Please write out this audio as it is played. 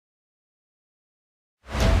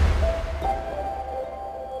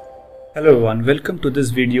Hello everyone, welcome to this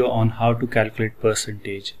video on how to calculate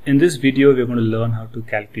percentage. In this video we're going to learn how to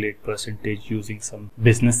calculate percentage using some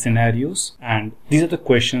business scenarios, and these are the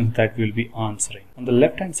questions that we'll be answering. On the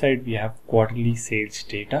left hand side we have quarterly sales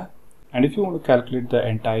data, and if you want to calculate the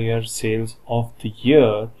entire sales of the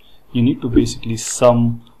year you need to basically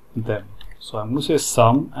sum them. So I'm going to say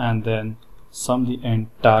sum and then sum the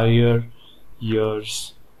entire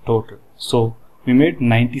year's total. So we made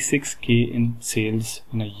 96k in sales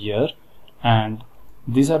in a year, and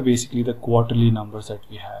these are basically the quarterly numbers that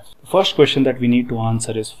we have. The first question that we need to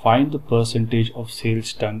answer is find the percentage of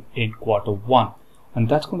sales done in quarter 1, and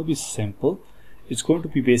that's going to be simple. It's going to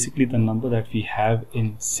be basically the number that we have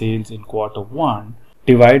in sales in quarter 1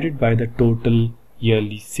 divided by the total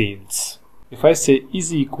yearly sales. If I say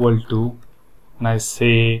is equal to, and I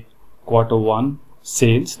say quarter 1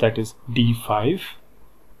 sales, that is D5,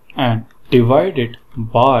 and divide it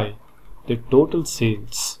by the total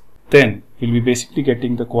sales, then we'll be basically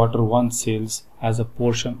getting the quarter 1 sales as a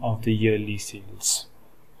portion of the yearly sales.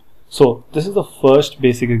 So this is the first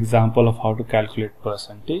basic example of how to calculate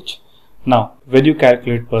percentage. Now when you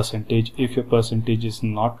calculate percentage, if your percentage is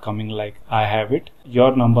not coming like I have it,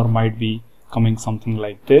 your number might be coming something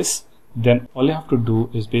like this, then all you have to do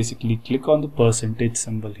is basically click on the percentage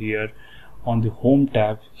symbol here on the home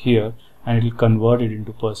tab here, and it will convert it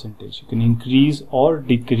into percentage. You can increase or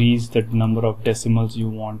decrease the number of decimals you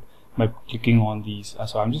want by clicking on these.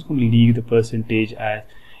 So I'm just going to leave the percentage at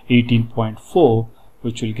 18.4,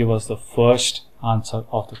 which will give us the first answer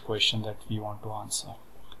of the question that we want to answer.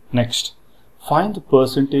 Next, find the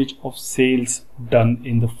percentage of sales done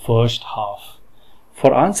in the first half.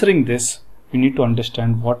 For answering this, we need to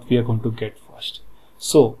understand what we are going to get first.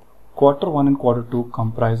 So quarter 1 and quarter 2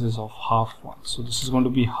 comprises of half 1. So this is going to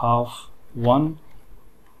be half 1,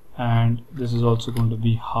 and this is also going to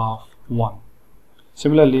be half 1.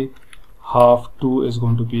 Similarly, half 2 is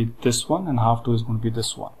going to be this one, and half 2 is going to be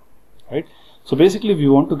this one, right? So basically we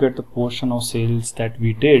want to get the portion of sales that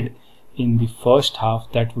we did in the first half,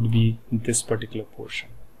 that would be this particular portion.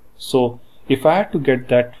 So if I had to get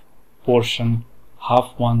that portion,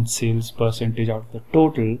 half 1 sales percentage out of the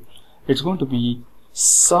total, it's going to be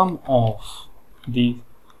sum of the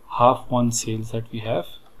half 1 sales that we have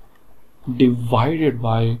divided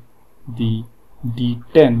by the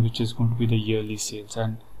D10, which is going to be the yearly sales,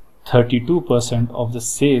 and 32% of the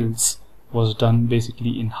sales was done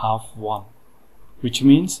basically in half 1, which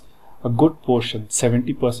means a good portion,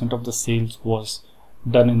 70% of the sales, was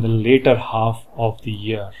done in the later half of the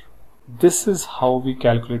year. This is how we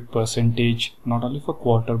calculate percentage, not only for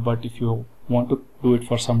quarter, but if you want to do it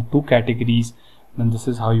for some 2 categories, then this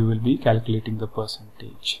is how you will be calculating the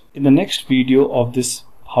percentage. In the next video of this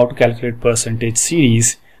how to calculate percentage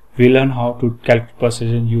series, we learn how to calculate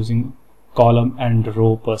percentage using column and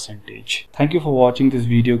row percentage. Thank you for watching this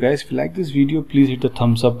video, guys. If you like this video, please hit the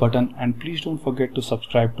thumbs up button, and please don't forget to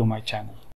subscribe to my channel.